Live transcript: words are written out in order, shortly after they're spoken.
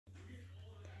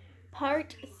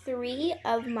part 3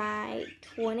 of my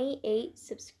 28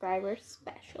 subscriber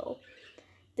special.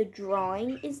 The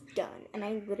drawing is done, and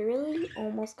I literally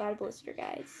almost got a blister,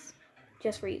 guys,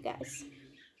 just for you guys.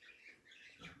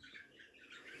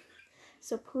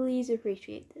 So please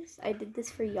appreciate this. I did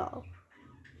this for y'all.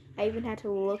 I even had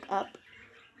to look up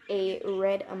a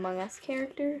Red Among Us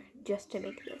character just to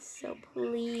make this, so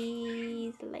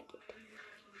please like it.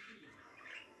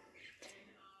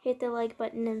 Hit the like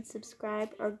button and subscribe.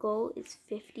 Our goal is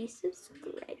 50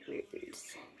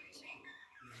 subscribers.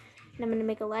 And I'm going to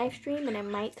make a live stream, and I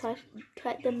might cut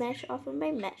the mesh off of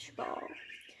my mesh ball.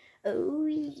 Oh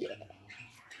yeah.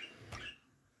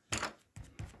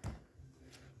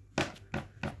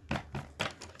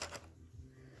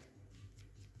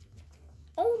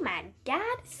 Oh my god,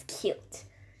 it's cute.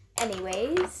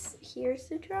 Anyways, here's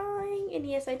the drawing. And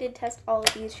yes, I did test all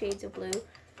of these shades of blue.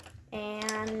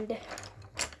 And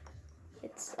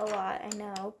it's a lot, I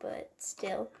know, but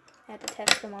still, I had to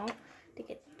test them all to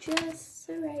get just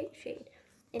the right shade.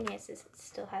 And yes, it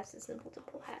still has this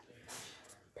multiple hat.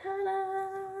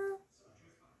 Ta-da!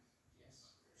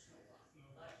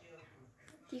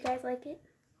 Do you guys like it?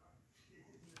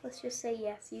 Let's just say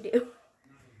yes, you do.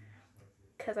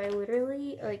 Because I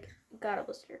literally, got a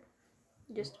blister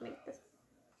just to make this.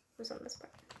 It was on this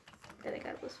part that I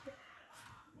got a blister.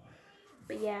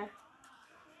 But yeah.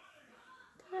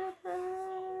 Ta-da!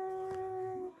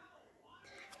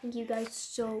 Thank you guys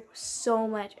so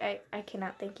much. I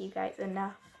cannot thank you guys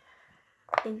enough.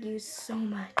 Thank you so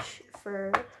much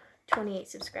for 28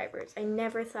 subscribers. I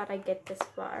never thought I'd get this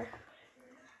far.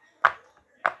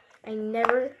 I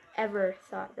never ever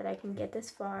thought that I can get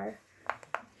this far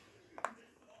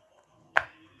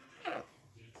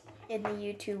in the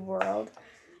YouTube world.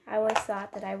 I always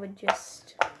thought that I would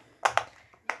just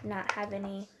not have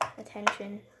any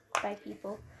attention by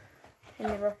people in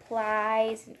the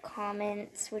replies and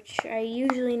comments, which I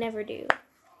usually never do.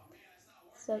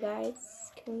 So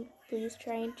guys, can we please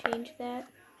try and change that?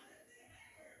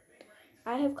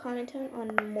 I have content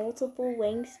on multiple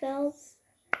wing spells,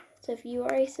 so if you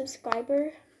are a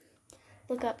subscriber,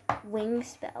 look up wing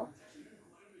spell.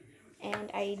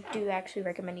 And I do actually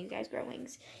recommend you guys grow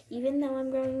wings. Even though I'm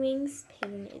growing wings,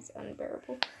 pain is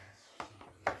unbearable.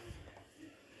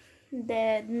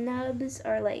 The nubs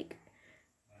are like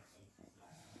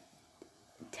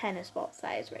tennis ball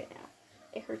size right now.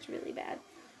 It hurts really bad.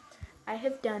 I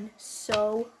have done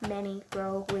so many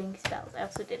grow wing spells. I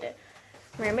also did a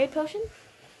mermaid potion,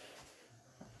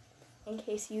 in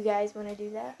case you guys want to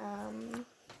do that.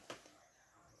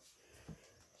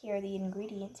 Here are the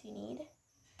ingredients you need.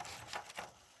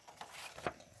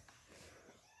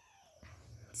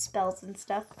 Spells and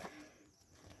stuff.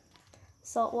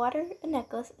 Salt water, a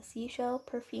necklace, a seashell,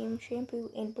 perfume, shampoo,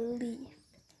 and belief.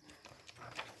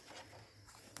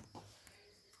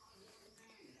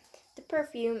 The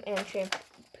perfume and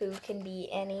shampoo can be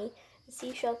any. The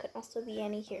seashell can also be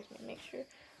any. Here's my mixture.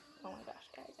 Oh my gosh,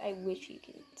 guys. I wish you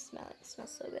could smell it. It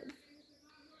smells so good.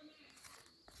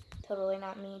 Totally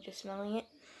not me just smelling it.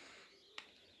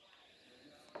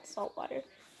 Salt water.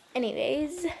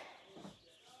 Anyways.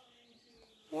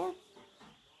 Yeah.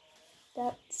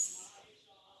 That's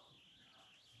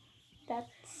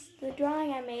the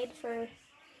drawing I made for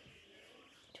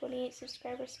 28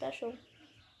 subscriber special.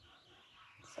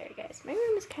 Sorry guys, my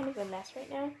room is kind of a mess right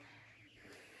now.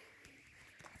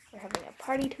 We're having a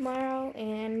party tomorrow,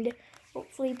 and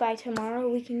hopefully by tomorrow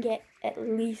we can get at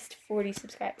least 40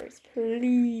 subscribers.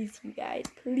 Please, you guys,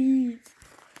 please.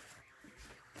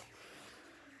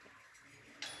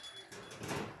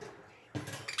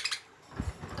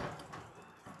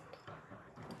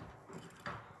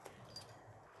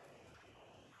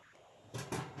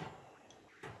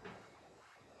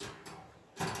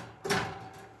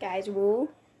 Guys, rule: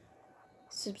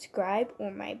 subscribe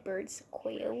or my bird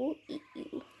Sequoia will eat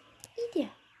you. Eat ya.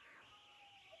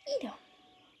 Eat ya.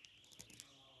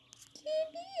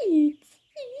 Eat.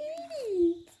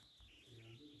 Eat.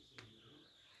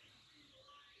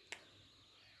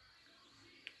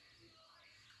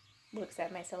 Looks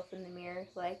at myself in the mirror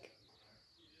like,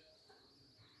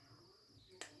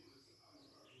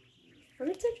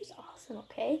 birds are just awesome,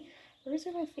 okay? Birds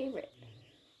are my favorite.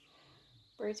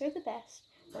 Birds are the best.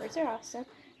 Birds are awesome.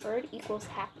 Bird equals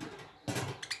happy.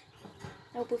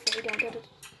 No, Blue Fairy,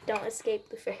 don't escape,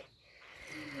 Blue Fairy.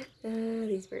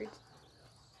 These birds.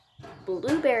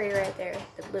 Blueberry right there,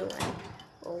 the blue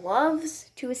one,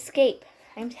 loves to escape.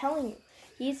 I'm telling you,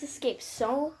 he's escaped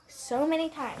so many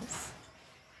times.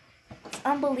 It's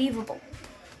unbelievable.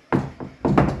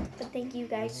 But thank you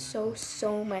guys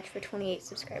so much for 28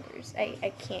 subscribers.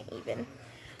 I can't even.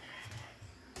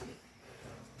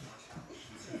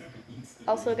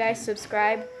 Also, guys,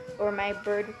 subscribe or my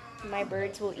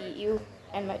birds will eat you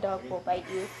and my dog will bite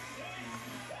you.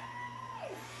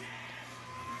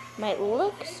 Might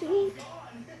look sweet,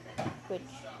 which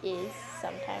is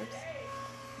sometimes,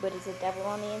 but it's a devil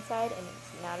on the inside and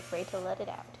it's not afraid to let it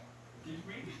out.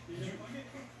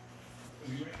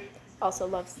 Also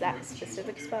loves that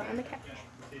specific spot on the couch.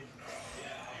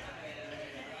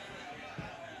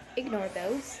 Ignore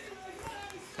those.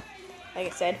 Like I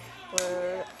said,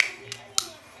 we're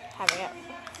having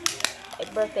a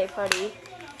birthday party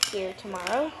here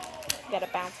tomorrow. We got a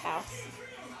bounce house.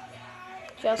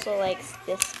 She also likes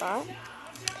this spot,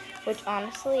 which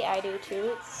honestly I do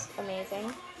too. It's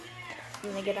amazing. I'm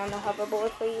gonna get on the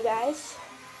hoverboard for you guys.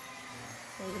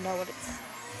 You know what it's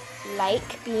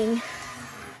like being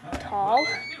tall.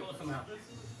 I'm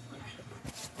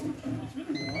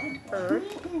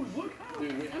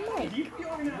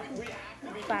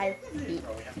like 5 feet.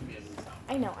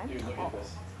 I know, I'm tall.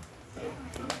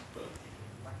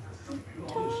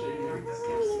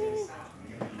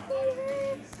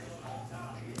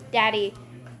 Daddy,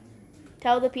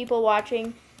 tell the people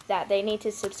watching that they need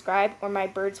to subscribe or my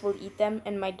birds will eat them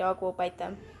and my dog will bite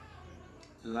them.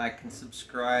 Like and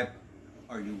subscribe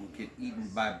or you will get eaten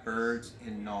by birds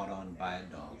and gnawed on by a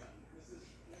dog.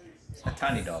 A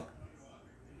tiny dog.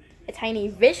 A tiny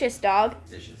vicious dog.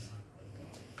 Vicious.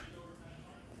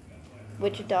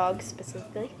 Which dog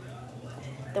specifically?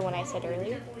 The one I said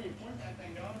earlier?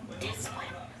 This one.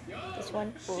 This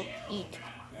one will eat.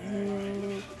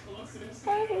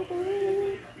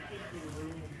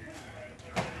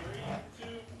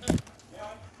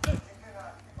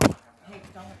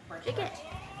 Chicken.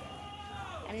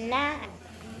 I'm not.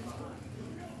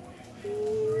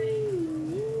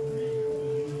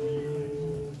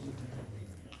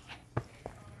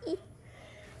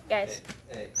 Guys.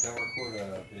 Hey, don't record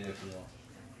a video if you want.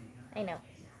 I know.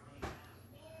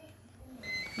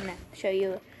 I'm gonna show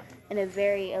you in a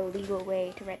very illegal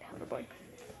way to ride the hoverboard.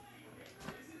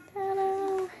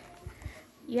 Ta-da!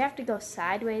 You have to go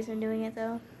sideways when doing it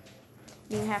though.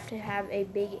 You have to have a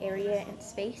big area and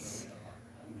space.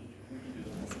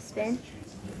 It's a spin.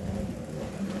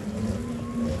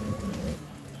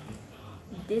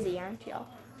 Dizzy, aren't y'all?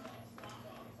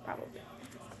 Probably.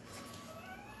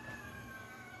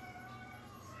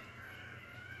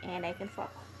 And I can fall.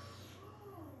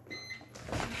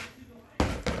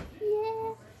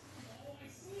 Yeah.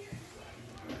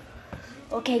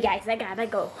 Okay guys, I gotta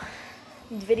go.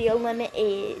 Video limit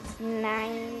is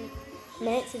 9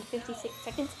 minutes and 56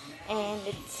 seconds and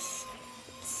it's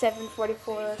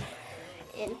 7:44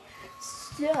 in.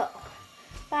 So,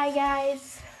 bye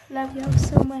guys. Love y'all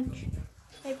so much.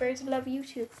 My birds love you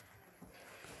too.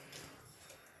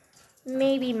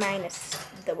 Maybe minus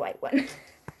the white one.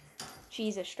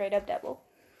 She's a straight up devil.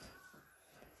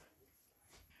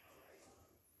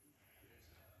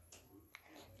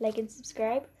 Like and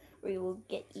subscribe or you will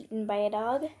get eaten by a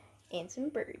dog and some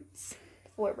birds.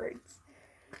 4 birds.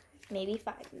 Maybe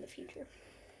 5 in the future.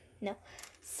 No,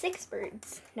 6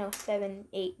 birds. No, 7,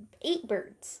 8. 8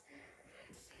 birds.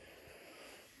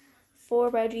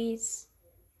 4 budgies,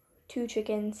 2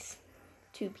 chickens,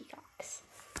 2 peacocks.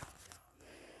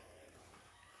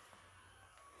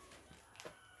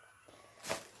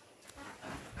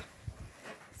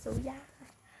 So yeah.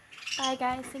 Bye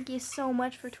guys. Thank you so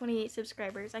much for 28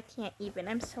 subscribers. I can't even.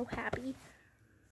 I'm so happy.